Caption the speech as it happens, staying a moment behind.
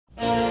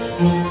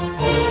Good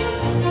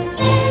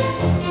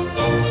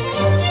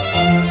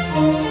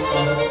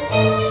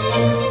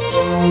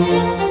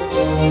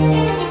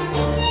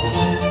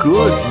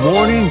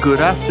morning, good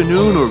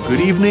afternoon, or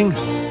good evening.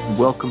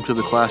 Welcome to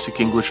the Classic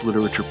English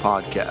Literature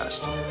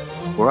Podcast,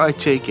 where I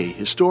take a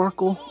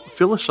historical,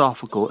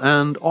 philosophical,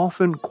 and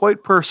often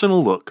quite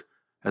personal look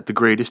at the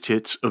greatest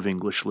hits of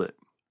English lit.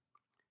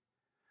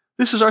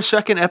 This is our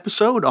second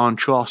episode on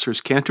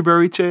Chaucer's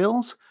Canterbury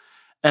Tales,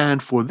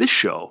 and for this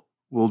show,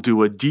 we'll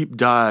do a deep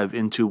dive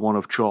into one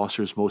of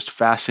Chaucer's most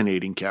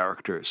fascinating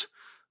characters,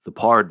 the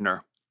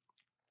pardoner.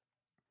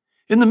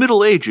 In the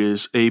Middle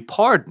Ages, a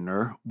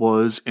pardoner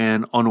was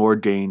an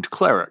unordained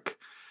cleric,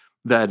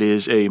 that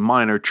is, a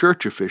minor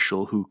church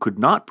official who could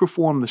not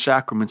perform the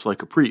sacraments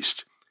like a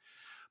priest.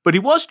 But he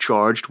was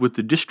charged with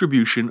the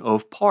distribution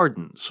of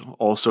pardons,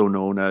 also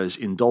known as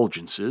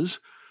indulgences,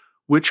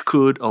 which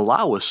could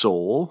allow a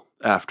soul,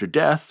 after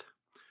death,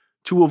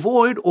 to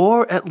avoid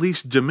or at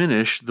least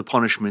diminish the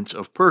punishments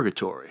of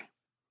purgatory.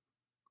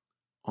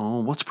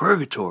 Oh, what's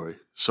purgatory?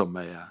 Some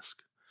may ask.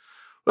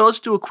 Well, let's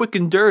do a quick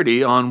and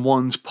dirty on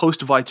one's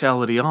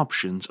post-vitality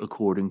options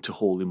according to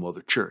Holy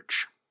Mother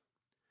Church.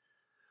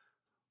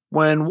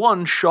 When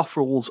one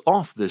shuffles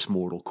off this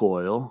mortal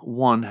coil,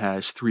 one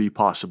has three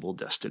possible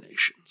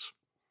destinations.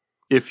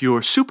 If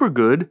you're super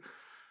good,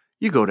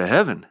 you go to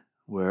heaven,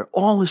 where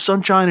all is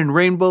sunshine and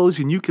rainbows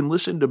and you can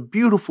listen to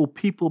beautiful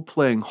people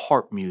playing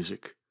harp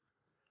music.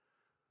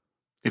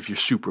 If you're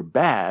super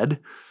bad,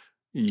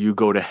 you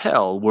go to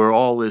hell, where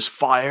all is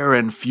fire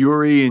and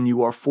fury and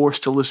you are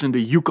forced to listen to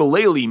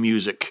ukulele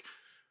music.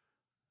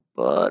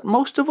 But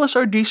most of us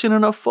are decent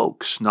enough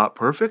folks, not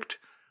perfect,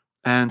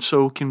 and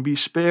so can be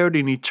spared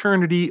an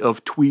eternity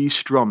of twee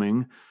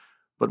strumming,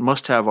 but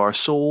must have our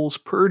souls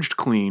purged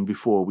clean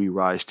before we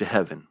rise to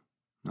heaven.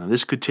 Now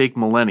this could take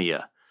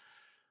millennia.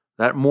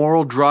 That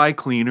moral dry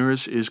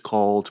cleaners is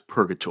called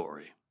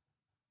purgatory.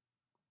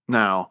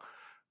 Now,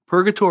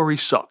 purgatory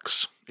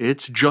sucks.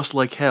 It's just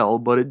like hell,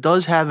 but it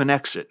does have an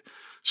exit,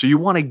 so you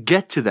want to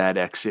get to that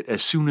exit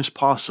as soon as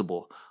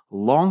possible,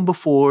 long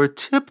before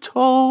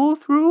tiptoe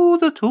through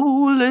the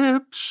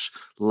tulips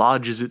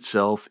lodges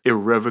itself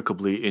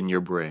irrevocably in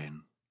your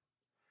brain.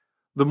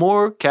 The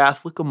more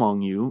Catholic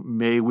among you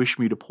may wish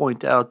me to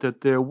point out that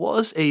there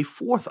was a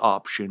fourth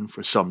option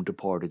for some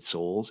departed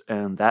souls,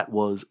 and that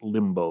was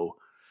limbo,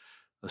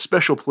 a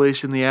special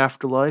place in the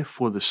afterlife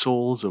for the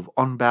souls of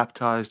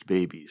unbaptized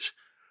babies.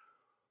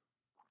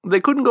 They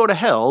couldn't go to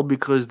hell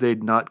because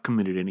they'd not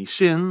committed any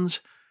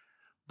sins,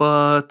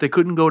 but they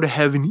couldn't go to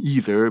heaven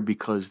either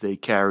because they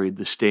carried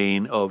the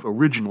stain of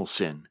original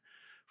sin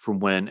from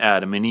when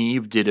Adam and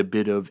Eve did a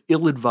bit of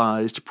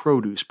ill-advised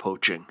produce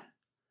poaching.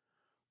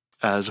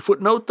 As a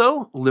footnote,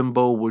 though,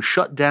 limbo was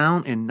shut down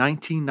in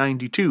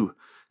 1992,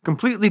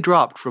 completely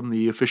dropped from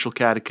the official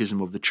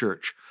catechism of the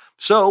church.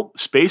 So,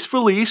 Space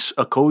Felice,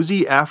 a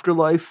cozy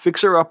afterlife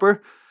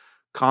fixer-upper,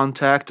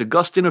 contact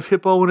Augustine of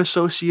Hippo and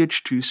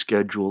Associates to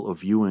schedule a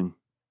viewing.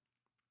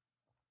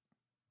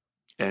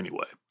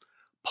 Anyway,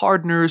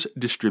 pardoners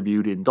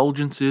distribute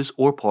indulgences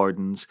or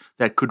pardons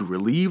that could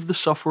relieve the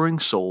suffering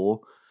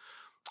soul,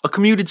 a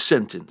commuted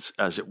sentence,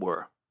 as it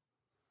were.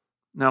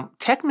 Now,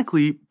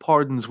 technically,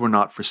 pardons were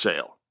not for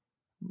sale.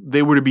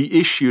 They were to be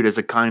issued as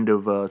a kind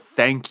of a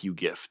thank you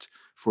gift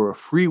for a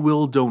free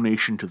will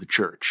donation to the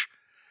church.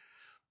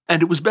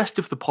 And it was best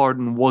if the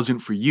pardon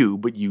wasn't for you,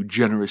 but you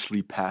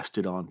generously passed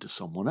it on to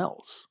someone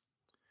else.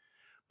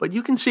 But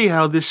you can see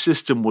how this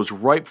system was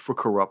ripe for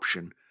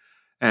corruption,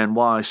 and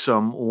why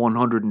some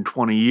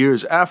 120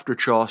 years after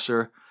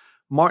Chaucer,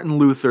 Martin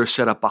Luther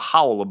set up a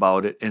howl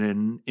about it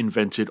and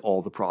invented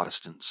all the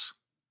Protestants.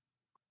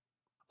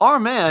 Our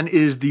man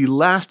is the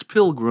last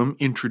pilgrim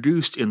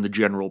introduced in the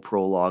general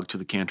prologue to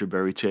the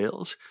Canterbury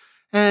Tales,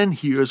 and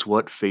here's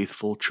what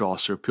faithful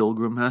Chaucer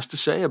pilgrim has to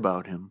say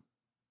about him.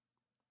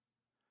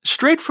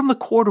 Straight from the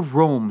court of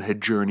Rome had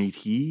journeyed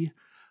he,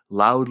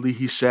 loudly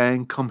he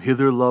sang, "Come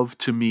hither, love,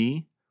 to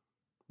me."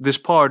 This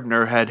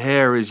pardoner had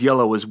hair as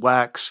yellow as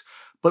wax,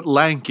 but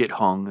lank it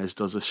hung as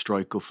does a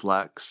strike of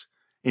flax.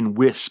 In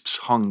wisps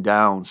hung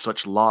down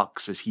such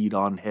locks as he'd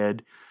on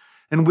head,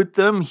 and with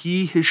them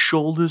he his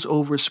shoulders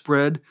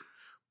overspread,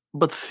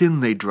 but thin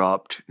they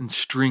dropped, and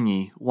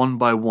stringy, one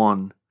by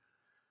one.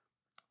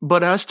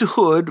 But as to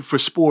hood, for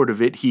sport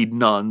of it he'd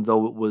none,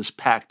 though it was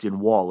packed in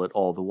wallet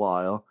all the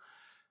while.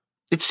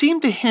 It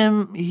seemed to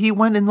him he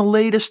went in the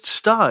latest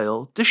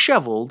style,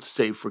 dishevelled,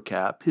 save for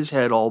cap, his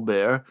head all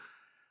bare.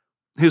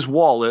 His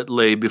wallet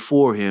lay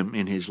before him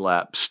in his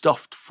lap,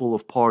 stuffed full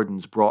of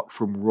pardons brought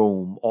from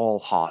Rome, all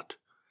hot.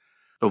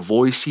 A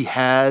voice he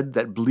had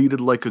that bleated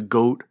like a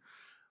goat.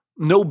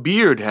 No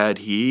beard had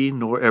he,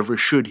 nor ever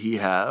should he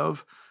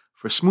have,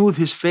 for smooth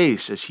his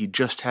face as he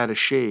just had a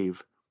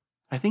shave.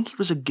 I think he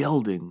was a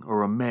gelding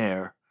or a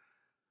mare.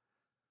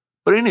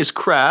 But in his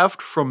craft,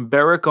 from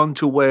Berwick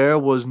unto Ware,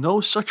 was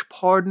no such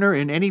pardoner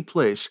in any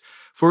place,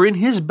 for in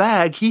his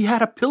bag he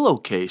had a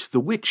pillow-case,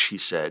 the which, he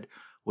said,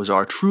 was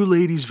our true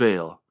lady's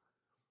veil.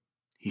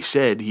 He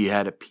said he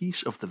had a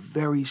piece of the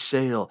very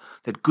sail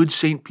that good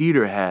St.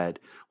 Peter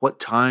had, what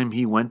time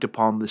he went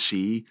upon the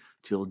sea,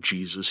 till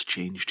Jesus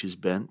changed his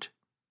bent.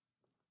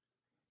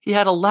 He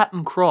had a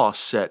Latin cross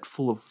set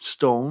full of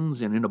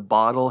stones, and in a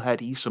bottle had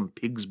he some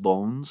pig's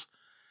bones.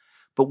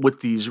 But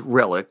with these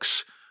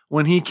relics,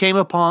 when he came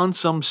upon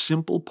some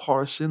simple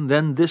parson,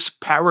 then this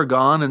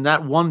paragon, and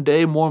that one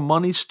day more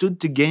money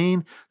stood to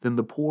gain than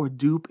the poor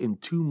dupe in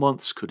 2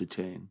 months could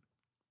attain.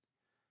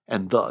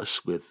 And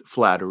thus, with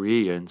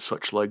flattery and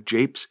such like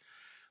japes,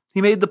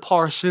 he made the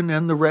parson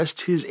and the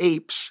rest his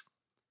apes.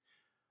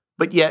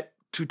 But yet,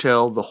 to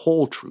tell the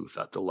whole truth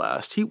at the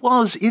last, he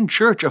was in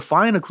church a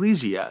fine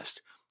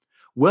ecclesiast.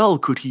 Well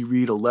could he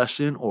read a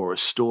lesson or a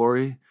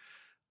story,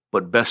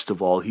 but best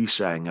of all he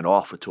sang an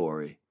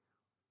offertory.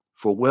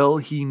 For well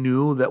he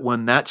knew that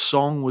when that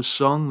song was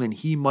sung, then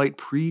he might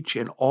preach,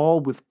 and all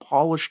with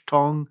polished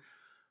tongue,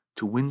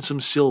 to win some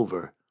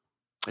silver,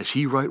 as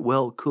he right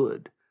well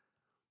could.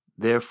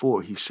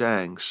 Therefore he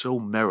sang so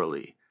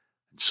merrily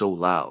and so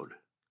loud.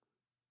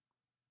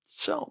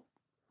 So,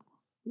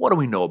 what do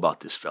we know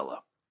about this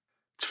fellow?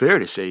 It's fair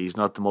to say he's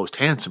not the most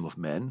handsome of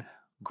men.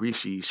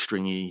 Greasy,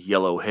 stringy,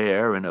 yellow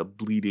hair and a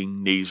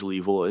bleeding, nasally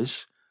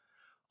voice.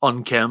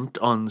 Unkempt,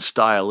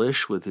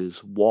 unstylish, with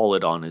his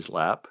wallet on his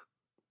lap.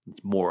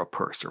 It's more a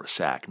purse or a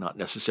sack, not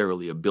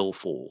necessarily a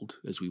billfold,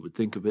 as we would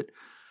think of it,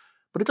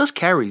 but it does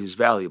carry his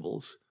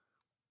valuables.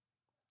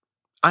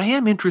 I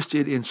am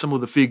interested in some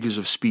of the figures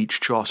of speech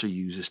Chaucer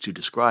uses to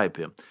describe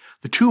him.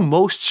 The two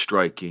most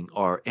striking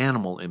are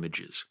animal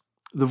images.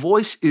 The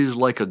voice is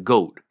like a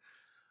goat.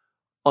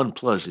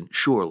 Unpleasant,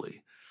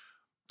 surely.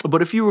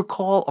 But if you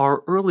recall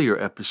our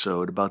earlier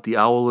episode about the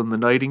owl and the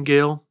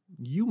nightingale,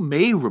 you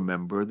may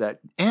remember that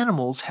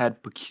animals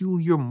had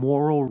peculiar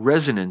moral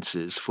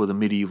resonances for the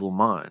medieval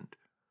mind.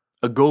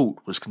 A goat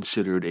was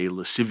considered a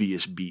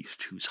lascivious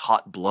beast whose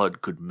hot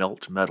blood could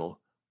melt metal.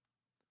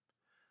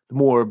 The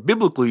more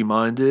biblically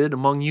minded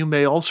among you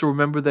may also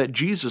remember that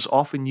Jesus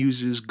often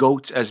uses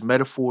goats as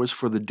metaphors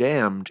for the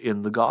damned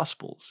in the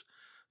Gospels,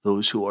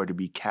 those who are to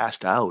be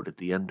cast out at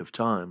the end of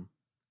time.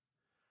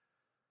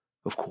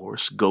 Of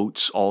course,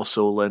 goats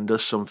also lend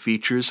us some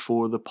features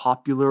for the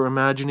popular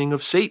imagining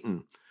of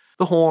Satan.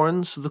 The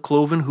horns, the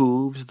cloven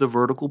hooves, the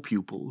vertical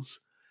pupils.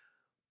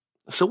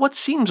 So what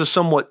seems a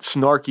somewhat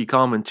snarky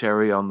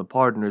commentary on the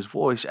pardoner's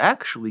voice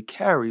actually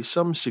carries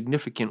some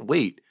significant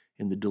weight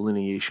in the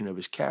delineation of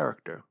his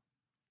character.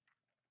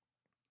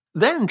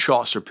 Then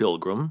Chaucer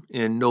Pilgrim,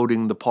 in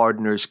noting the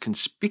pardoner's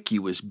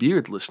conspicuous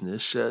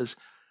beardlessness, says,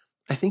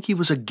 "I think he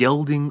was a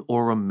gelding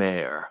or a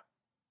mare."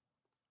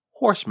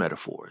 Horse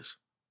metaphors.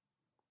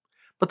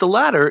 But the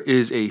latter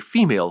is a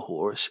female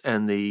horse,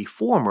 and the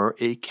former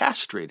a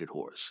castrated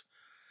horse.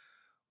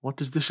 What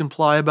does this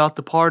imply about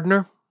the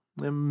pardoner?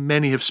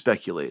 Many have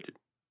speculated.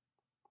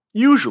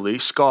 Usually,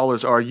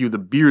 scholars argue the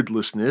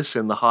beardlessness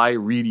and the high,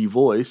 reedy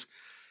voice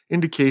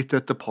indicate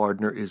that the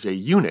pardoner is a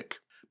eunuch,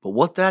 but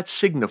what that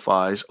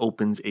signifies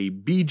opens a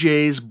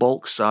BJ's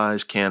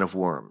bulk-size can of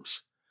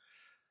worms.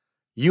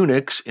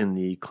 Eunuchs in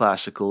the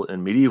classical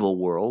and medieval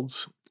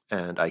worlds,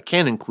 and I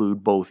can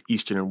include both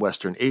Eastern and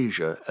Western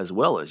Asia as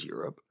well as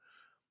Europe,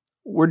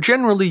 were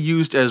generally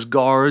used as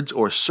guards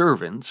or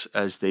servants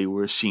as they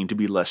were seen to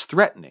be less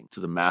threatening to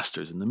the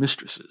masters and the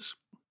mistresses,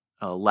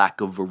 a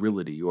lack of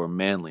virility or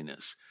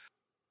manliness.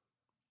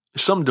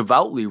 Some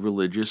devoutly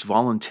religious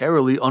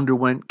voluntarily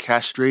underwent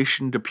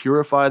castration to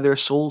purify their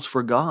souls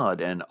for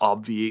God and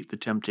obviate the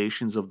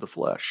temptations of the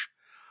flesh.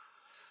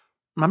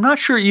 I'm not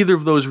sure either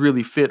of those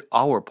really fit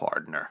our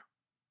pardoner.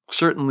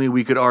 Certainly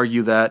we could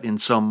argue that in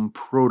some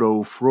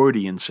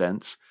proto-Freudian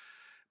sense,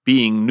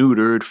 being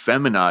neutered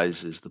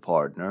feminizes the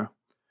pardoner.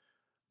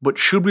 But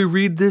should we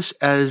read this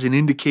as an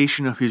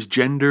indication of his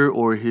gender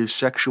or his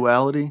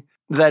sexuality?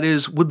 That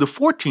is, would the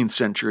 14th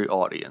century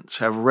audience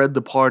have read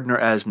the pardoner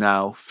as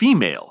now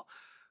female,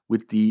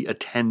 with the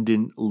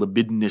attendant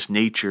libidinous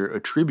nature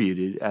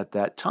attributed at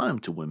that time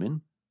to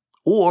women?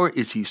 Or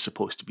is he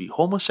supposed to be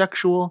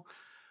homosexual?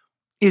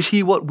 Is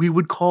he what we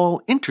would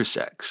call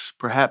intersex,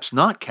 perhaps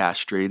not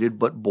castrated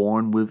but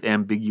born with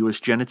ambiguous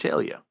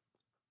genitalia?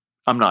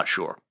 I'm not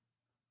sure.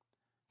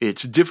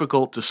 It's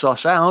difficult to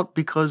suss out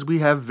because we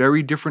have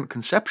very different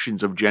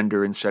conceptions of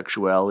gender and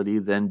sexuality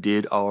than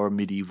did our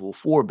medieval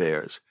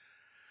forebears.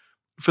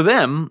 For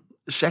them,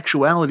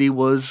 sexuality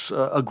was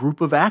a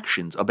group of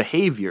actions, a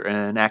behavior,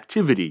 an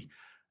activity.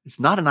 It's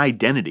not an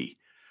identity.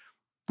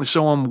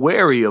 So I'm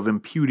wary of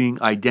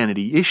imputing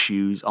identity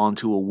issues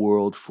onto a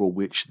world for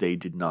which they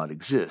did not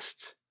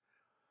exist.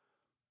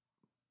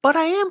 But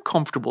I am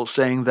comfortable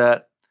saying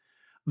that,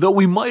 though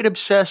we might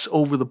obsess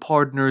over the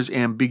pardoner's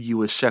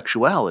ambiguous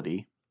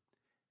sexuality,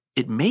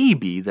 it may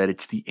be that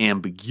it's the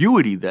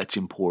ambiguity that's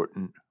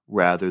important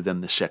rather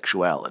than the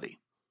sexuality.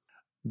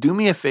 Do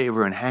me a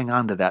favor and hang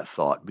on to that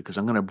thought, because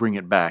I'm going to bring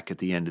it back at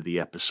the end of the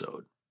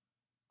episode.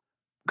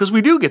 Because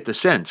we do get the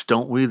sense,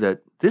 don't we,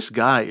 that this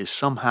guy is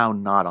somehow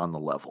not on the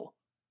level.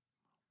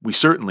 We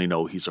certainly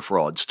know he's a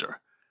fraudster.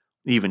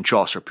 Even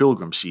Chaucer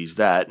Pilgrim sees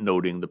that,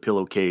 noting the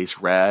pillowcase,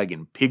 rag,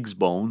 and pig's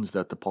bones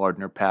that the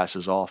pardoner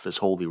passes off as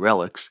holy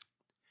relics.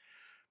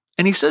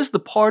 And he says the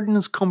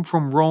pardons come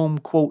from Rome,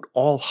 quote,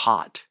 all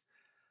hot.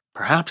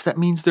 Perhaps that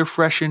means they're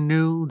fresh and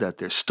new, that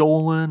they're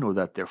stolen, or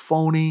that they're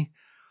phony.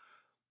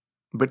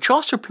 But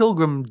Chaucer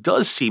Pilgrim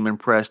does seem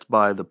impressed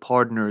by the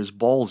pardoner's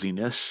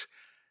ballsiness,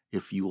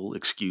 if you will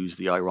excuse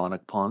the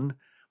ironic pun,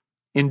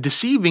 in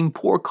deceiving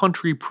poor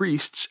country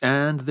priests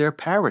and their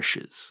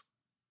parishes.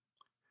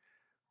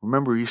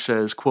 Remember, he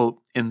says, quote,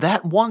 in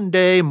that one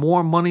day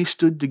more money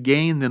stood to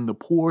gain than the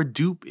poor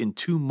dupe in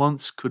 2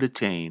 months could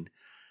attain,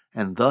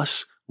 and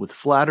thus, with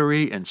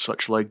flattery and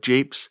such like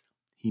japes,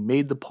 he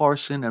made the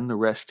parson and the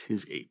rest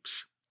his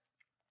apes.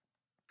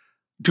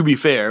 To be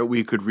fair,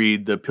 we could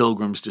read the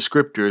Pilgrim's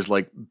descriptors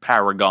like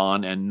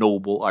paragon and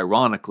noble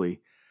ironically,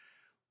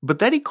 but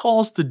that he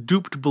calls the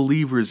duped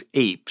believers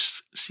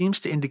apes seems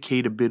to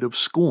indicate a bit of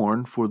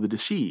scorn for the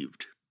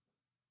deceived.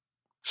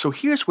 So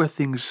here's where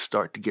things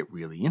start to get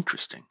really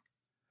interesting.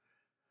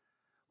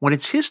 When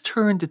it's his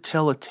turn to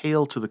tell a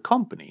tale to the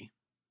company,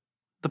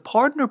 the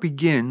pardoner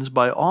begins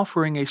by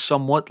offering a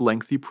somewhat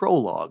lengthy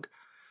prologue,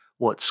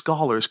 what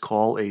scholars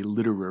call a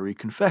literary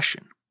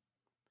confession.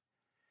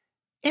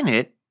 In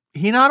it,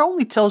 he not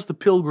only tells the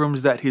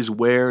pilgrims that his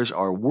wares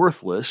are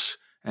worthless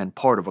and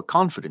part of a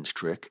confidence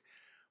trick,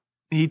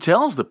 he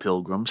tells the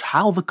pilgrims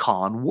how the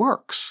con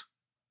works.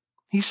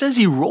 He says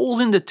he rolls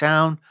into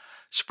town,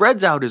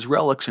 spreads out his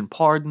relics and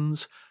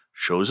pardons,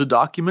 shows a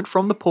document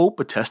from the Pope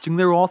attesting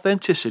their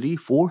authenticity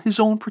for his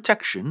own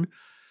protection.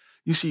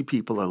 You see,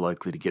 people are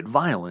likely to get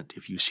violent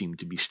if you seem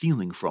to be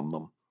stealing from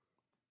them.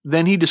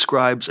 Then he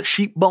describes a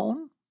sheep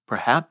bone,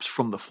 perhaps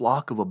from the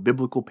flock of a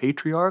biblical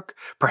patriarch,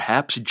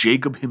 perhaps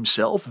Jacob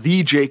himself,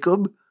 the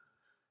Jacob.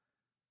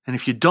 And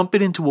if you dump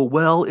it into a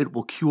well, it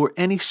will cure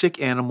any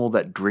sick animal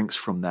that drinks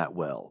from that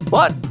well.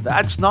 But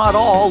that's not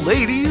all,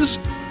 ladies.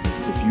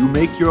 If you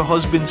make your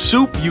husband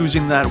soup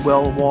using that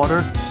well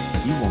water,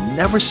 he will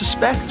never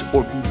suspect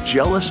or be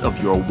jealous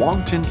of your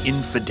wanton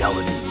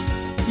infidelity.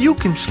 You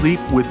can sleep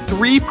with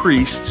 3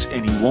 priests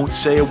and he won't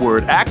say a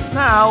word. Act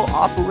now,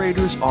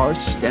 operators are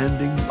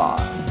standing by.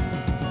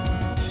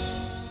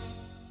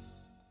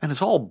 And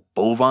it's all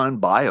bovine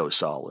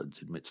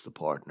biosolids, admits the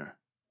partner.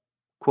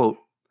 Quote,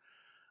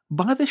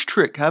 by this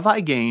trick have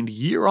I gained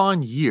year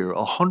on year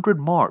 100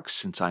 marks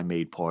since I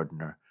made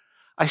pardoner.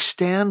 I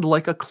stand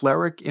like a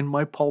cleric in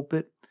my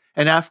pulpit,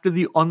 and after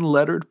the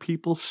unlettered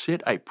people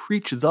sit, I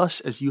preach thus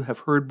as you have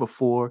heard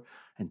before,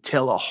 and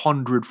tell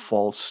 100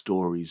 false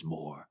stories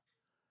more.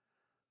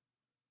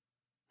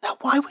 Now,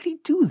 why would he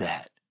do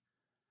that?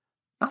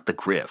 Not the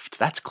grift,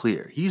 that's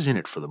clear. He's in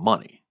it for the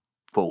money.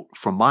 Quote,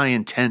 for my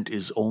intent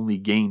is only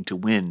gain to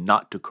win,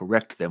 not to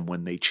correct them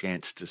when they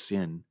chance to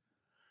sin.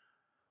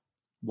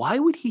 Why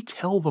would he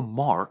tell the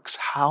marks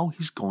how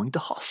he's going to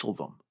hustle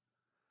them?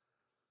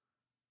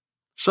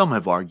 Some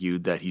have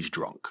argued that he's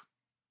drunk.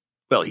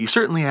 Well, he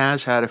certainly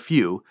has had a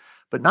few,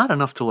 but not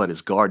enough to let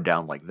his guard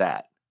down like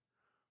that.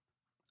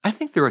 I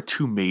think there are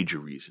 2 major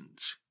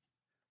reasons.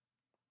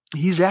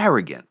 He's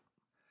arrogant,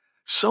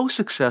 so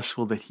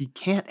successful that he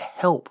can't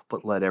help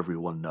but let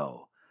everyone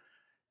know.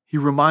 He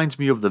reminds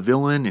me of the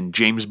villain in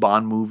James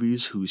Bond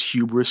movies whose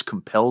hubris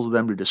compels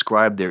them to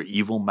describe their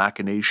evil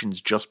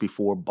machinations just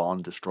before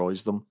Bond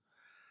destroys them.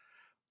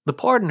 The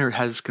pardoner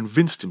has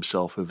convinced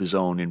himself of his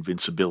own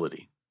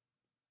invincibility.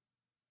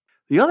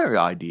 The other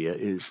idea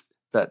is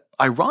that,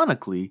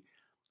 ironically,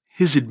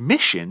 his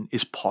admission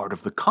is part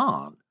of the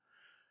con.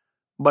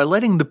 By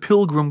letting the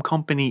Pilgrim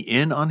Company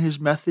in on his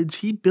methods,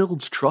 he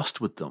builds trust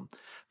with them.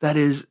 That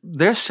is,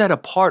 they're set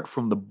apart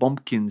from the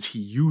bumpkins he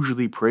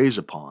usually preys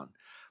upon.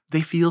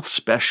 They feel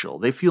special,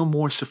 they feel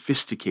more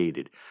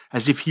sophisticated,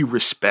 as if he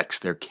respects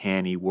their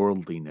canny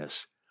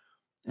worldliness.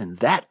 And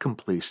that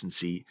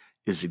complacency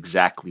is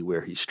exactly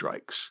where he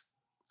strikes.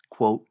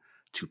 Quote,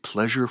 to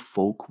pleasure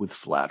folk with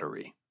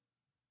flattery.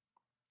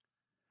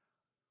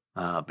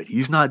 But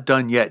he's not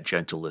done yet,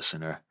 gentle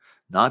listener,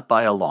 not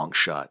by a long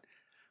shot.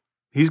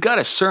 He's got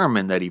a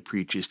sermon that he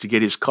preaches to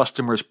get his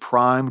customers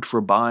primed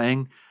for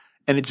buying,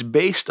 and it's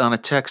based on a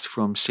text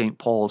from St.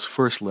 Paul's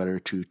first letter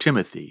to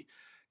Timothy,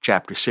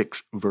 chapter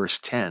 6, verse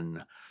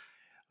 10.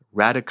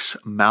 Radix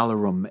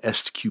malorum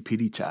est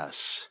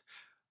cupiditas.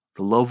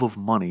 The love of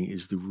money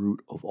is the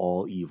root of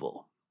all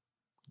evil.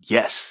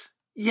 Yes,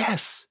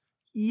 yes,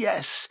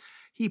 yes.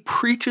 He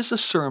preaches a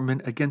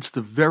sermon against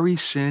the very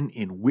sin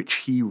in which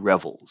he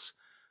revels.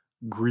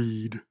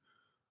 Greed.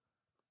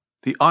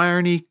 The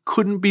irony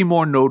couldn't be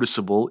more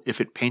noticeable if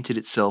it painted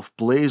itself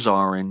blaze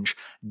orange,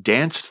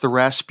 danced the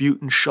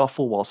Rasputin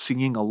shuffle while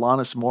singing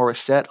Alanis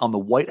Morissette on the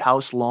White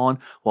House lawn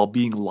while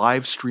being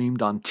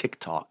live-streamed on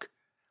TikTok.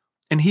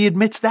 And he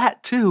admits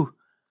that, too.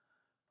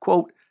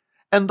 Quote,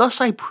 and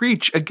thus I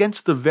preach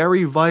against the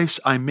very vice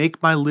I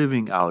make my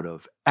living out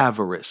of,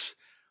 avarice.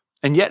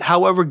 And yet,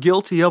 however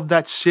guilty of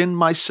that sin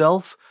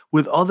myself,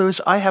 with others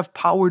I have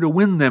power to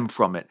win them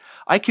from it.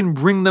 I can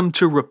bring them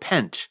to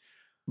repent.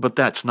 But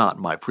that's not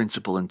my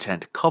principal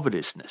intent.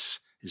 Covetousness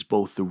is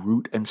both the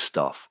root and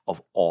stuff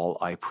of all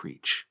I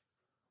preach.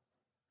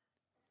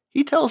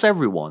 He tells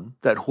everyone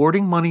that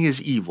hoarding money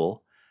is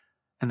evil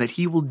and that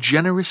he will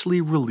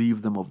generously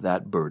relieve them of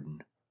that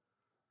burden.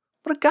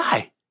 What a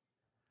guy.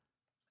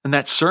 And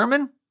that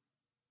sermon?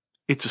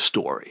 It's a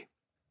story.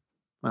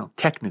 Well,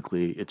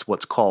 technically, it's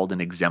what's called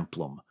an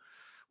exemplum,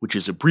 which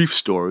is a brief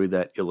story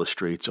that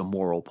illustrates a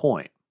moral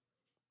point.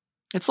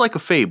 It's like a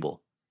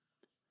fable.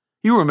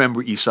 You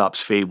remember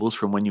Aesop's fables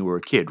from when you were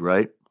a kid,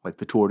 right? Like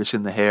the tortoise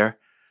and the hare.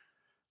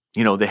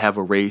 You know, they have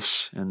a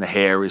race, and the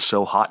hare is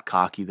so hot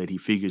cocky that he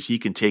figures he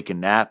can take a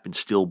nap and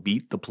still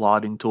beat the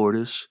plodding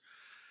tortoise.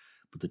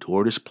 But the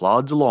tortoise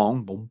plods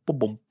along, boom, boom,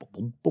 boom,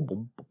 boom, boom,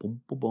 boom,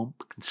 boom, boom, boom,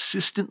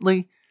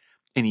 consistently,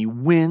 and he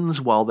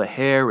wins while the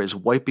hare is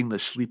wiping the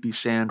sleepy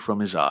sand from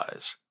his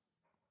eyes.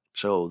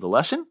 So the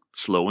lesson?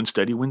 Slow and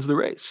steady wins the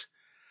race.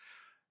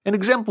 An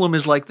exemplum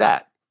is like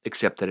that,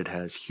 except that it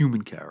has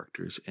human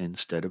characters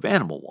instead of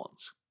animal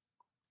ones.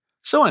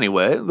 So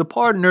anyway, the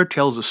pardoner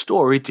tells a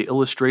story to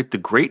illustrate the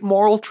great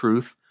moral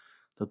truth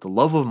that the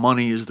love of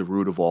money is the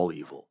root of all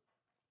evil.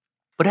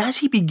 But as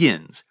he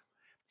begins,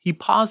 he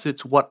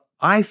posits what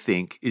I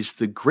think is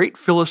the great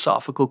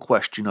philosophical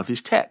question of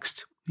his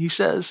text. He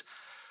says,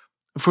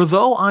 "For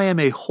though I am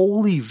a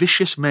wholly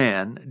vicious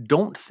man,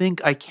 don't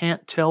think I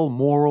can't tell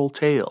moral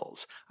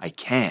tales. I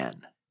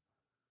can."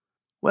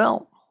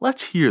 Well,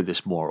 let's hear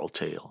this moral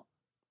tale.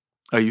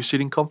 Are you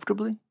sitting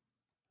comfortably?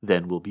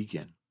 Then we'll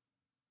begin.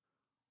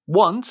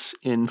 Once,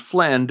 in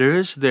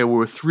Flanders, there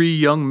were 3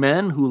 young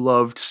men who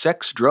loved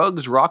sex,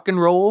 drugs, rock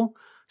and roll,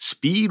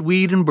 speed,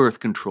 weed, and birth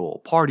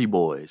control, party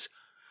boys,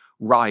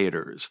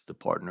 rioters, the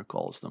pardoner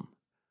calls them.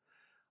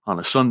 On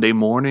a Sunday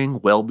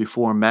morning, well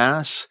before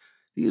Mass,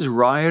 these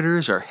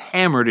rioters are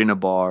hammered in a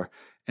bar,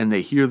 and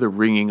they hear the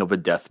ringing of a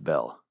death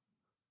bell.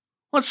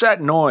 "What's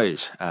that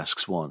noise?"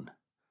 asks one.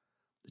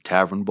 The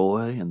tavern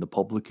boy and the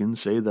publican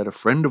say that a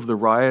friend of the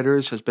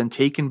rioters has been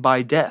taken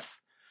by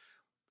death,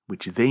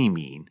 which they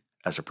mean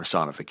as a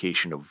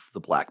personification of the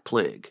Black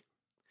Plague.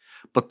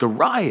 But the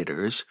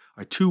rioters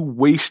are too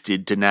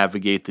wasted to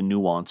navigate the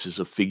nuances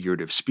of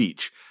figurative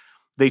speech.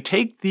 They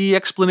take the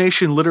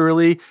explanation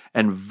literally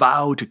and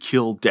vow to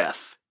kill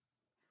death.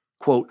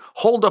 Quote,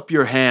 "Hold up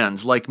your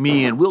hands like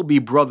me, and we'll be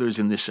brothers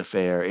in this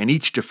affair, and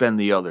each defend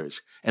the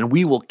others, and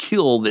we will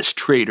kill this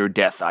traitor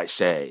death, I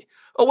say.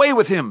 Away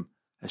with him,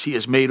 as he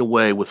has made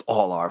away with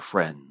all our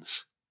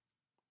friends."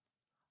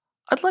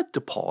 I'd like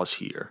to pause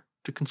here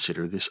to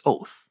consider this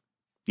oath.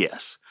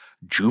 Yes,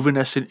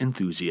 juvenescent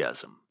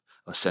enthusiasm,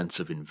 a sense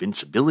of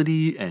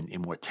invincibility and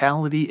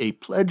immortality, a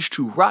pledge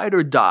to ride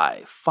or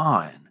die,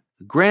 fine,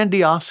 the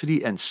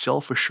grandiosity and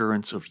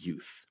self-assurance of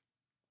youth.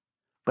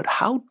 But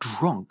how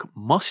drunk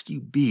must you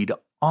be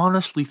to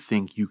honestly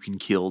think you can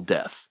kill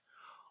death?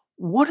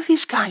 What are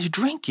these guys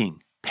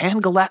drinking?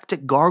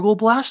 Pan-galactic gargle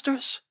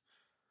blasters?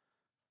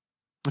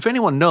 If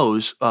anyone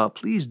knows,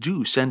 please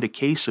do send a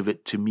case of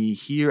it to me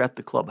here at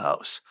the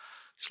clubhouse.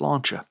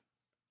 Sláinte.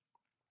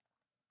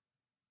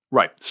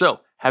 Right,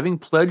 so, having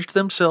pledged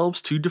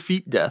themselves to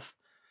defeat death,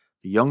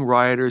 the young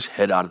rioters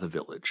head out of the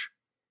village.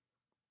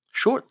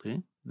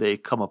 Shortly, they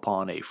come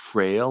upon a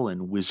frail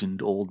and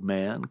wizened old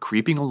man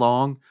creeping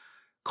along,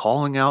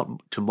 calling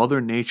out to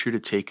Mother Nature to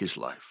take his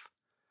life.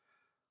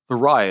 The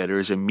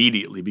rioters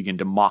immediately begin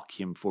to mock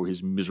him for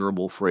his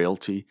miserable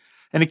frailty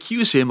and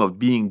accuse him of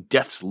being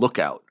death's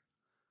lookout.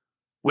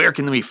 "Where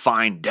can we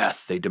find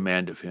death?" they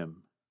demand of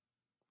him.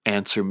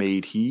 Answer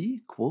made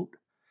he, quote,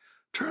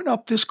 "Turn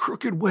up this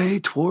crooked way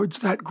towards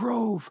that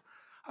grove.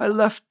 I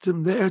left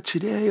him there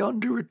today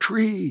under a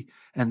tree,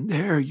 and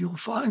there you'll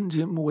find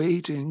him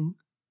waiting."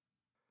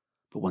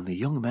 But when the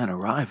young men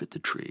arrive at the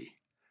tree,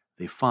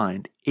 they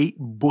find 8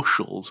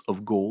 bushels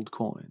of gold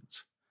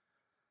coins.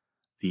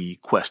 The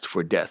quest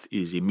for death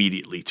is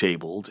immediately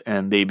tabled,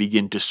 and they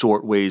begin to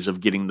sort ways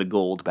of getting the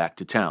gold back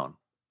to town.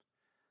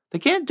 They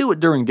can't do it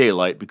during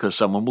daylight because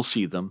someone will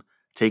see them,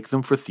 take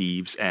them for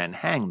thieves, and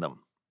hang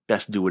them.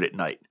 Best do it at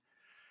night.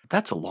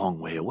 That's a long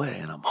way away,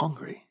 and I'm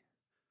hungry.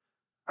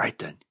 Right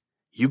then,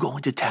 you go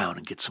into town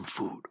and get some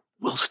food.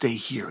 We'll stay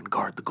here and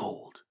guard the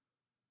gold.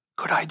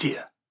 Good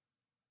idea.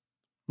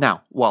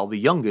 Now, while the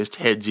youngest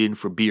heads in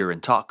for beer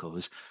and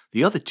tacos,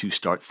 the other 2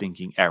 start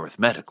thinking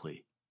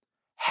arithmetically.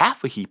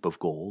 Half a heap of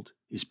gold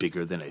is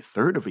bigger than a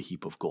third of a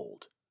heap of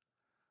gold.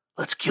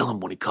 Let's kill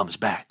him when he comes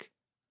back.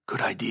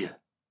 Good idea.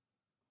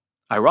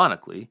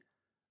 Ironically,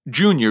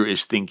 Junior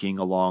is thinking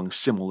along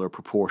similar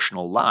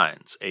proportional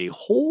lines. A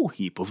whole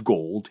heap of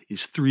gold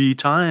is 3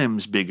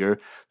 times bigger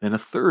than a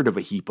third of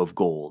a heap of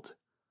gold.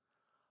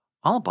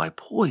 I'll buy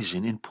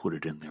poison and put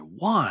it in their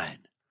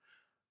wine.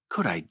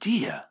 Good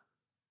idea.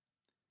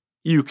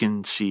 You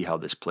can see how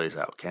this plays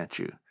out, can't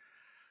you?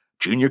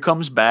 Junior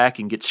comes back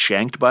and gets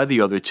shanked by the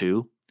other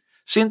 2.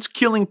 Since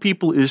killing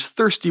people is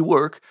thirsty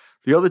work,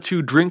 the other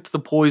 2 drink the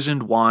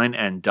poisoned wine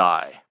and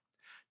die.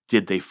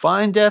 Did they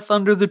find death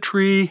under the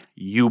tree?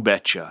 You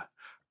betcha.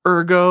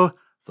 Ergo,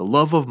 the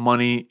love of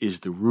money is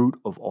the root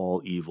of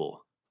all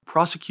evil.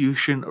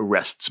 Prosecution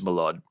arrests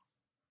Blood.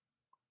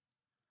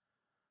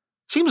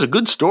 Seems a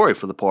good story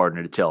for the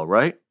pardoner to tell,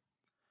 right?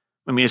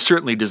 I mean, it's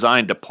certainly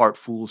designed to part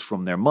fools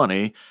from their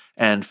money,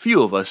 and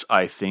few of us,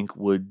 I think,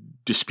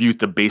 would dispute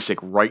the basic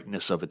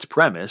rightness of its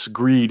premise.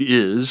 Greed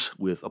is,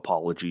 with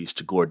apologies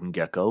to Gordon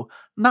Gekko,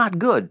 not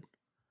good.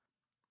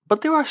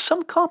 But there are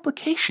some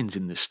complications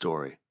in this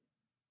story.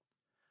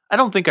 I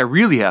don't think I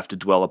really have to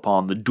dwell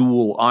upon the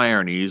dual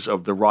ironies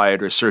of the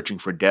rioter searching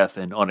for death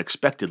and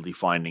unexpectedly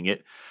finding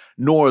it,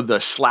 nor the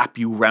slap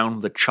you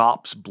round the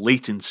chops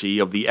blatancy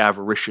of the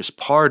avaricious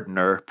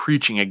pardoner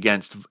preaching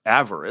against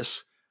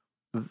avarice.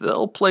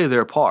 They'll play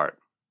their part.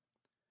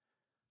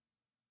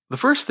 The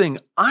first thing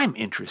I'm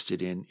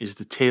interested in is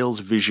the tale's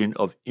vision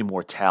of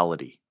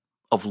immortality,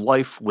 of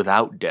life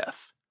without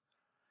death.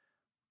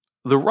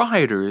 The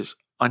rioters,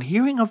 on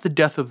hearing of the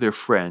death of their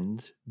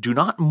friend, do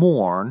not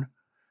mourn,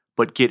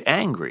 but get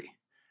angry,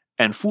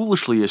 and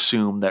foolishly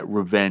assume that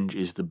revenge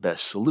is the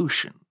best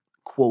solution.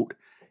 Quote,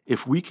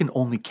 "If we can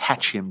only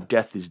catch him,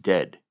 death is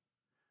dead."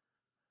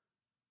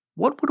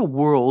 What would a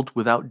world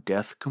without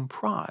death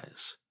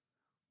comprise?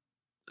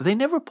 They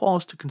never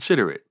pause to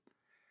consider it.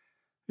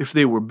 If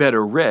they were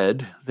better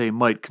read, they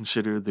might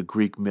consider the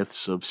Greek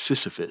myths of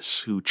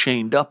Sisyphus, who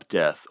chained up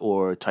death,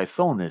 or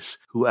Tithonus,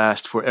 who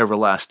asked for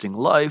everlasting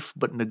life,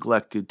 but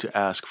neglected to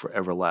ask for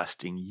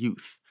everlasting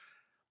youth.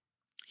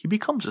 He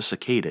becomes a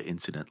cicada,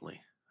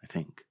 incidentally, I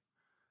think.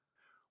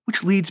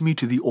 Which leads me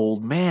to the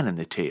old man in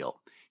the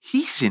tale.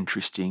 He's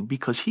interesting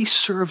because he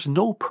serves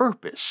no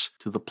purpose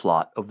to the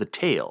plot of the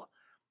tale.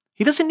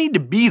 He doesn't need to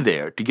be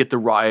there to get the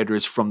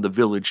rioters from the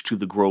village to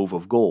the grove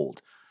of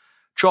gold.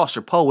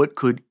 Chaucer poet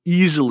could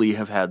easily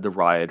have had the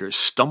rioters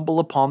stumble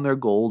upon their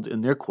gold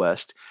in their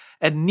quest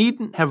and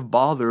needn't have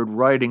bothered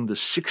writing the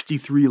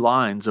 63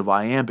 lines of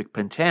iambic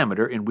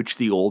pentameter in which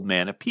the old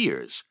man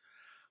appears.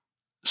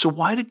 So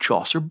why did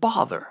Chaucer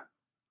bother?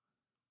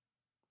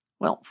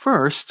 Well,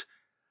 first,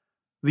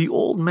 the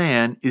old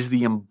man is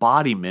the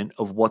embodiment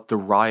of what the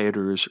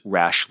rioters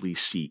rashly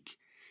seek.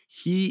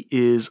 He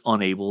is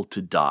unable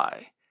to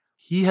die.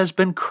 He has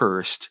been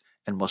cursed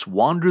and must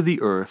wander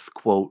the earth,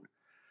 quote,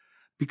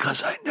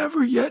 "because I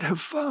never yet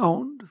have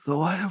found,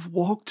 though I have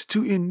walked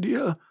to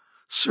India,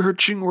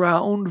 searching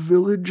round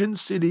village and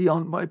city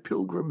on my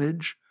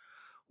pilgrimage,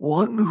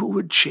 one who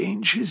would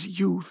change his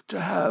youth to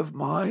have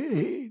my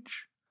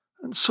age.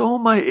 And so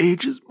my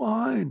age is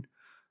mine,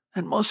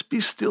 and must be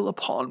still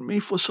upon me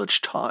for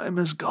such time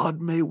as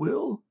God may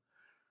will.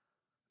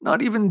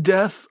 Not even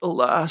death,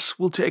 alas,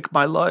 will take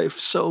my life,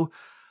 so,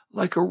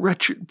 like a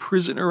wretched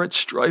prisoner at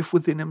strife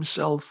within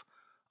himself,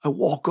 I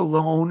walk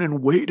alone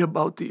and wait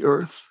about the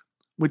earth,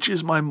 which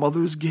is my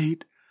mother's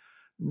gate,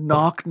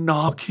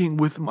 knocking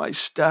with my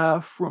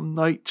staff from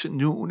night to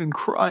noon, and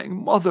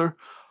crying, 'Mother,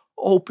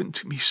 open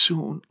to me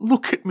soon.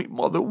 Look at me,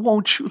 mother,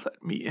 won't you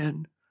let me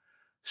in?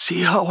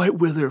 See how I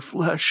wither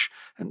flesh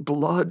and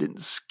blood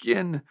and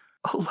skin.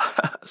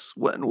 Alas,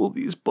 when will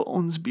these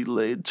bones be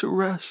laid to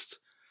rest?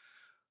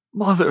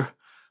 Mother,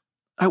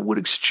 I would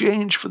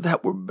exchange for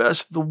that were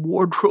best the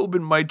wardrobe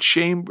in my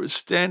chamber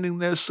standing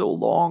there so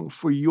long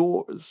for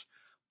yours.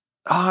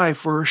 Aye,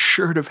 for a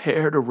shirt of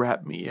hair to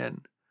wrap me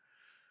in.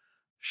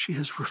 She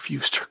has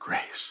refused her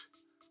grace,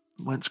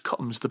 whence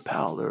comes the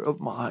pallor of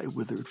my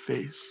withered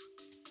face."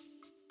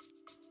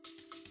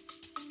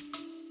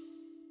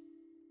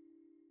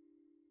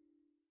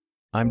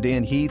 I'm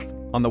Dan Heath.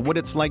 On the What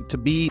It's Like to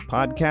Be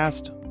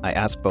podcast, I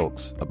ask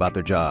folks about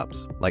their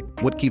jobs, like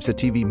what keeps a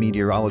TV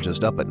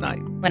meteorologist up at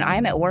night. When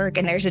I'm at work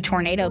and there's a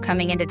tornado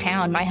coming into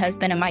town, my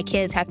husband and my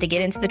kids have to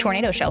get into the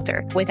tornado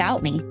shelter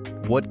without me.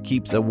 What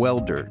keeps a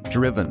welder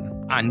driven?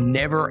 I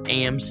never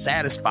am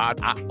satisfied.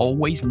 I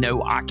always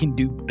know I can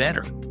do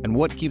better. And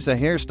what keeps a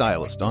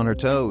hairstylist on her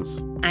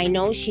toes? I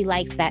know she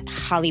likes that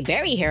Halle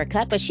Berry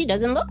haircut, but she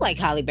doesn't look like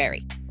Halle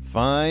Berry.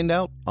 Find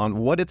out on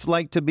What It's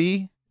Like to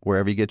Be,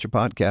 wherever you get your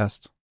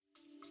podcasts.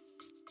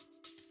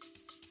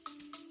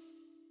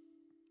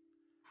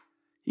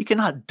 He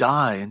cannot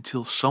die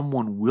until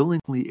someone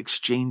willingly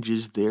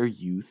exchanges their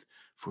youth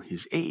for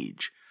his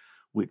age,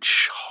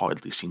 which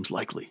hardly seems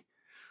likely.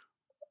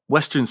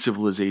 Western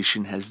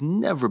civilization has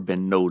never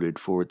been noted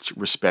for its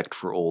respect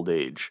for old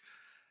age.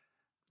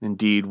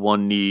 Indeed,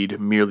 one need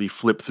merely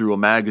flip through a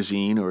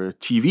magazine or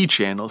TV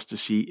channels to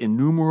see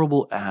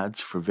innumerable ads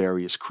for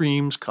various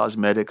creams,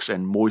 cosmetics,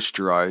 and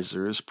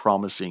moisturizers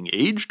promising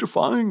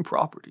age-defying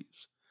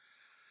properties.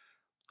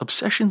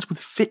 Obsessions with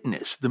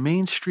fitness, the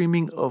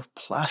mainstreaming of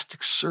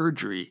plastic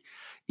surgery,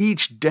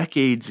 each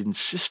decade's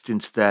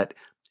insistence that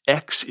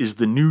X is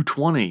the new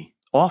 20,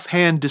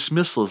 offhand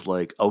dismissals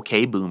like,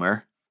 "Okay,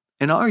 boomer."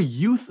 In our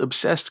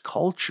youth-obsessed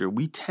culture,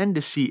 we tend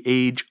to see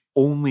age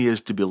only as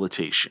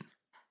debilitation.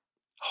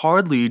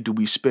 Hardly do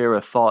we spare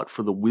a thought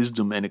for the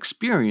wisdom and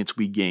experience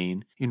we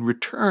gain in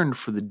return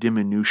for the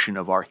diminution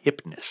of our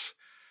hipness.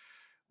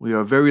 We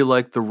are very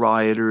like the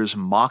rioters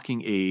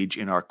mocking age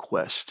in our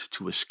quest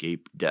to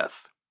escape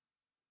death.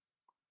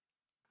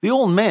 The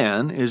old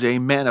man is a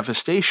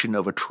manifestation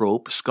of a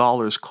trope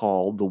scholars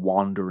call the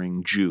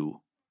wandering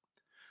Jew.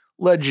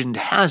 Legend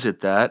has it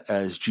that,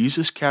 as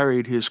Jesus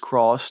carried his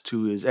cross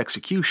to his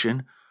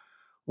execution,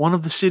 one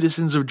of the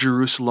citizens of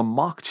Jerusalem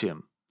mocked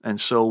him, and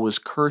so was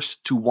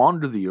cursed to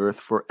wander the earth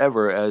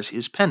forever as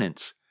his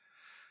penance.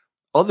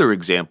 Other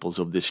examples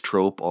of this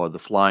trope are the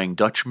Flying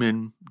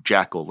Dutchman,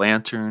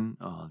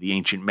 Jack-o'-lantern, the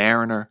Ancient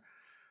Mariner.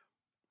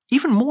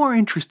 Even more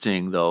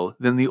interesting, though,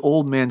 than the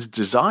old man's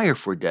desire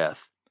for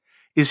death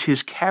is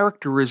his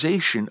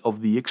characterization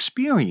of the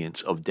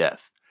experience of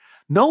death.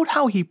 Note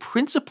how he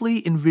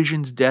principally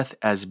envisions death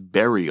as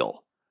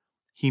burial.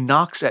 He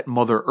knocks at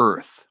Mother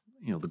Earth,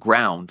 the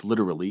ground,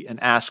 literally, and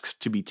asks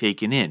to be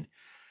taken in.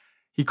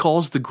 He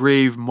calls the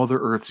grave Mother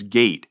Earth's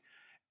gate,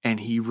 and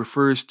he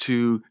refers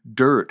to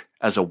dirt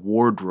as a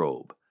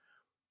wardrobe.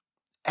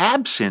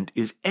 Absent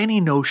is any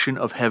notion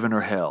of heaven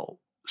or hell,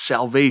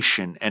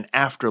 salvation and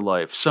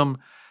afterlife, some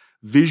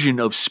vision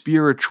of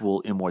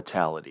spiritual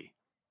immortality.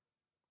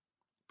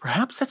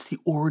 Perhaps that's the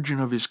origin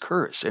of his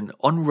curse, an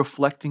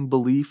unreflecting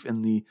belief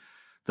in the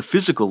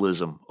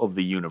physicalism of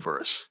the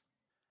universe.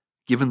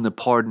 Given the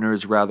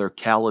pardoner's rather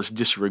callous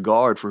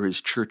disregard for his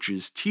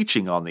church's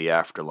teaching on the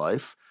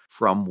afterlife,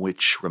 from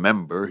which,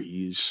 remember,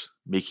 he's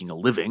making a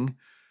living,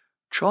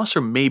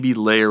 Chaucer may be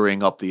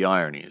layering up the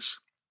ironies.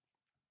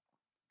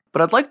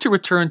 But I'd like to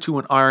return to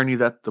an irony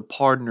that the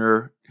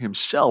pardoner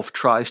himself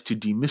tries to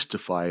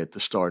demystify at the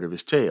start of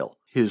his tale,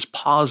 his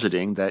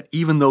positing that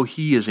even though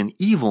he is an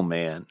evil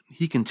man,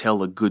 he can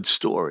tell a good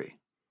story.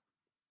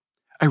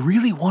 I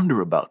really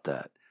wonder about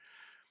that.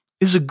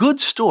 Is a good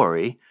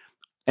story,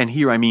 and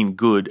here I mean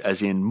good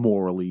as in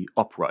morally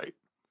upright,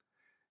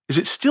 is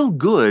it still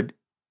good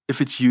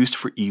if it's used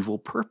for evil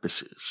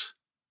purposes?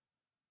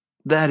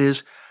 That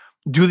is,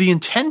 do the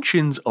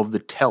intentions of the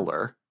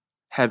teller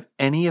have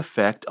any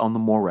effect on the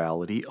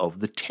morality of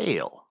the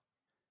tale?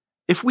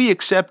 If we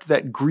accept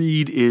that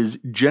greed is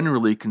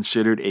generally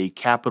considered a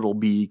capital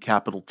B,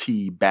 capital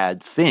T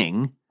bad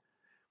thing,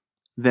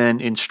 then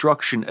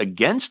instruction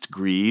against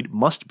greed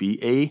must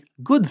be a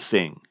good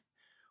thing,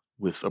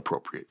 with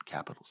appropriate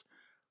capitals.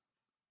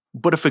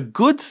 But if a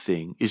good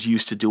thing is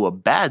used to do a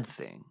bad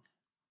thing,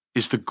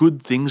 is the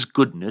good thing's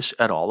goodness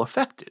at all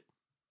affected?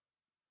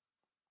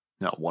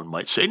 Now, one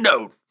might say,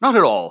 no, not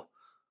at all.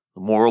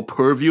 The moral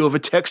purview of a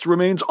text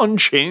remains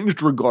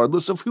unchanged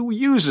regardless of who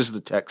uses the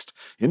text.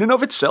 In and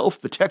of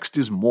itself, the text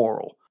is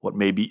moral. What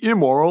may be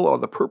immoral are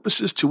the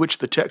purposes to which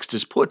the text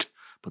is put,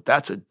 but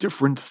that's a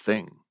different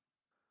thing.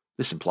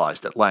 This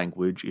implies that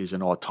language is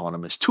an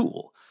autonomous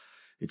tool.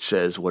 It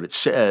says what it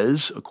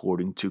says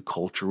according to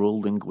cultural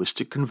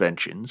linguistic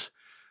conventions,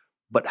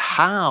 but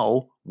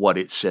how what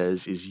it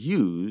says is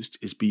used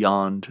is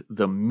beyond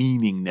the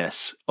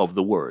meaningness of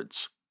the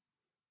words.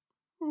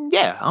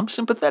 Yeah, I'm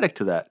sympathetic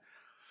to that.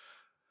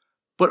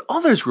 But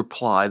others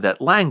reply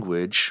that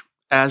language,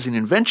 as an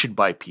invention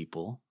by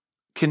people,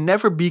 can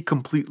never be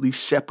completely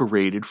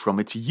separated from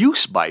its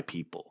use by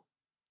people.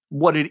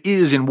 What it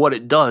is and what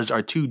it does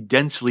are two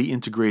densely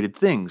integrated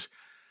things.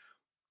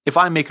 If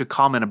I make a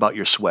comment about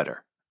your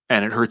sweater,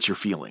 and it hurts your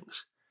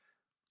feelings,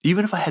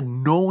 even if I had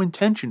no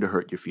intention to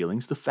hurt your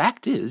feelings, the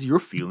fact is your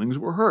feelings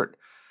were hurt.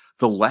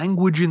 The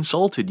language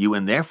insulted you,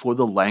 and therefore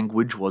the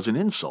language was an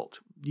insult.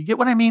 You get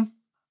what I mean?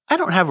 I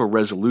don't have a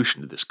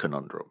resolution to this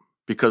conundrum,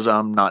 because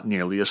I'm not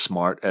nearly as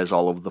smart as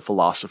all of the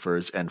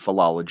philosophers and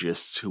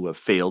philologists who have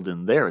failed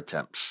in their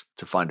attempts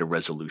to find a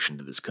resolution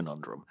to this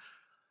conundrum.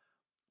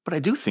 But I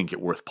do think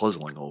it worth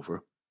puzzling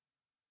over.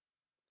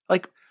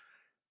 Like,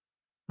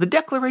 the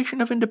Declaration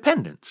of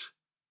Independence.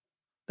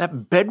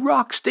 That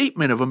bedrock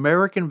statement of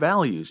American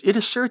values, it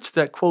asserts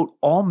that, quote,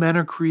 all men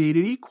are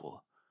created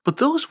equal. But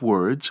those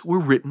words were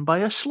written by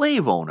a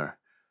slave owner.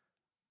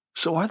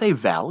 So are they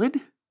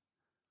valid?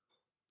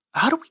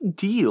 How do we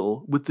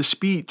deal with the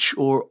speech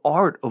or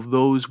art of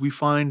those we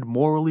find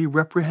morally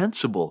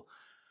reprehensible?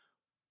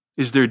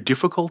 Is there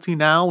difficulty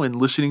now in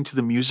listening to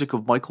the music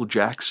of Michael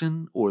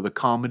Jackson or the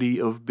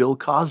comedy of Bill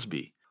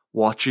Cosby,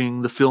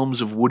 watching the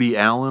films of Woody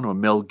Allen or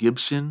Mel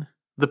Gibson,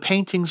 the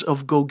paintings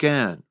of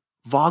Gauguin,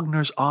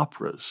 Wagner's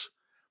operas?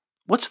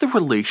 What's the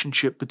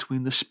relationship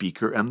between the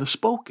speaker and the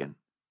spoken?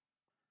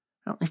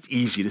 Now, it's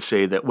easy to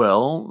say that,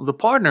 well, the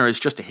pardoner is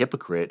just a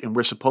hypocrite and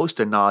we're supposed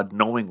to nod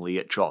knowingly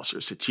at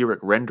Chaucer's satiric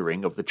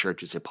rendering of the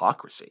church's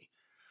hypocrisy.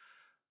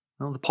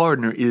 Well, the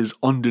pardoner is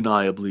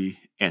undeniably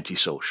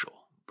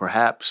antisocial,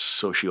 perhaps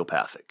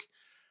sociopathic.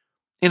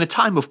 In a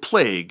time of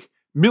plague,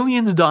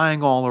 millions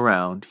dying all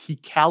around, he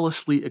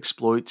callously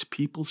exploits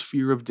people's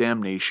fear of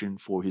damnation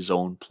for his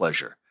own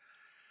pleasure.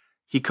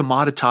 He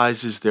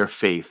commoditizes their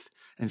faith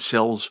and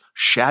sells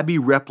shabby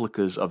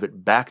replicas of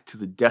it back to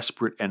the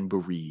desperate and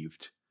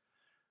bereaved.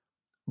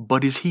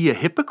 But is he a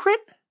hypocrite?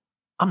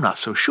 I'm not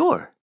so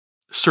sure.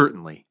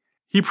 Certainly,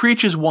 he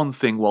preaches one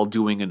thing while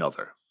doing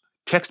another.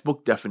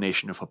 Textbook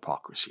definition of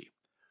hypocrisy.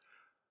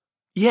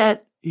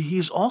 Yet,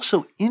 he's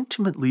also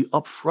intimately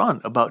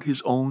upfront about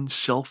his own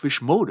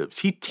selfish motives.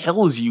 He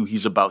tells you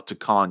he's about to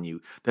con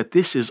you, that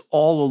this is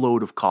all a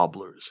load of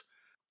cobblers.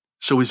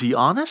 So is he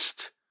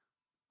honest?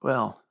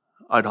 Well,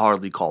 I'd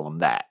hardly call him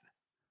that.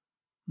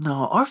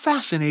 No, our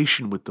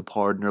fascination with the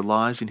pardoner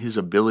lies in his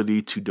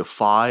ability to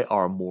defy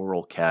our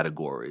moral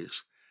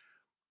categories.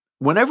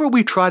 Whenever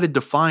we try to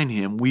define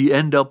him, we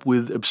end up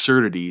with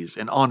absurdities,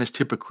 an honest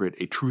hypocrite,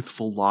 a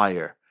truthful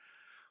liar.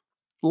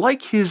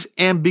 Like his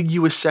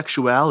ambiguous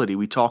sexuality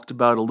we talked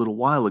about a little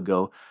while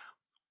ago,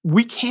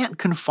 we can't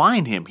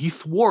confine him. He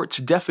thwarts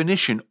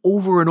definition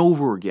over and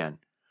over again.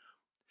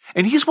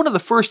 And he's one of the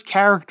first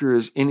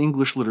characters in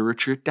English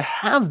literature to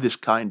have this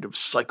kind of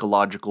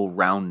psychological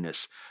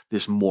roundness,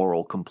 this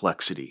moral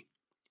complexity.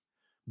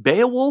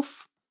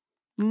 Beowulf,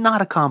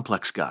 not a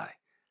complex guy.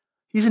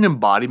 He's an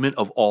embodiment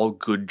of all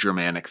good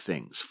Germanic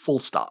things, full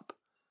stop.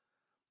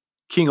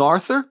 King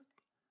Arthur,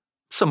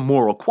 some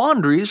moral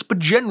quandaries, but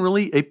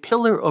generally a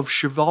pillar of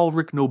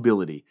chivalric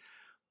nobility.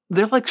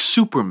 They're like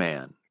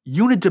Superman,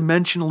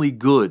 unidimensionally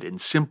good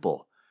and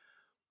simple.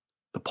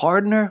 The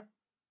Pardoner,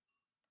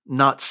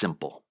 not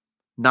simple,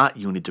 not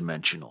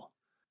unidimensional.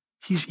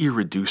 He's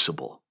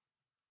irreducible.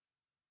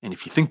 And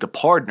if you think the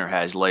Pardoner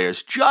has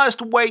layers,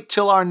 just wait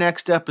till our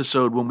next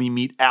episode when we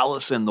meet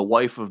Alison, the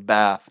wife of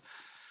Bath.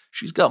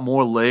 She's got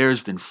more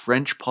layers than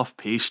French puff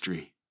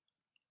pastry.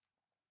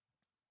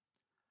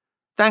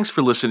 Thanks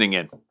for listening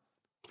in.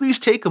 Please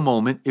take a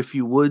moment, if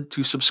you would,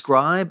 to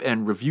subscribe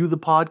and review the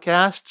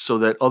podcast so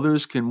that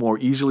others can more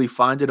easily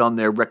find it on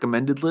their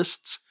recommended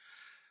lists.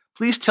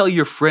 Please tell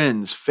your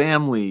friends,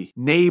 family,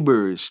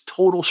 neighbors,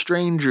 total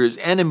strangers,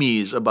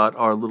 enemies about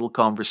our little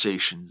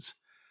conversations.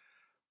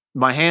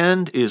 My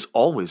hand is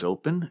always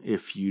open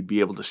if you'd be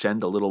able to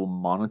send a little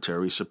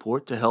monetary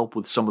support to help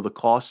with some of the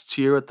costs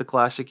here at the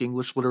Classic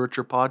English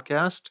Literature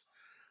Podcast.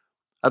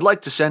 I'd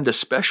like to send a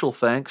special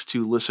thanks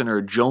to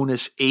listener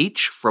Jonas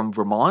H. from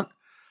Vermont.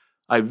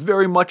 I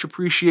very much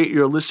appreciate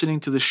your listening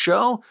to the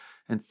show,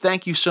 and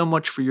thank you so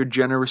much for your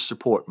generous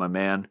support, my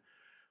man.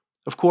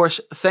 Of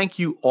course, thank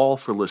you all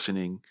for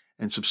listening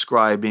and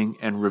subscribing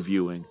and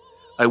reviewing.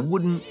 I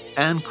wouldn't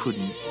and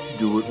couldn't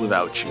do it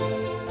without you.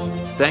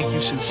 Thank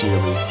you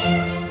sincerely.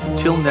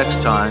 Until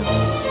next time,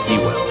 be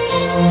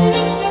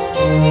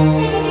well.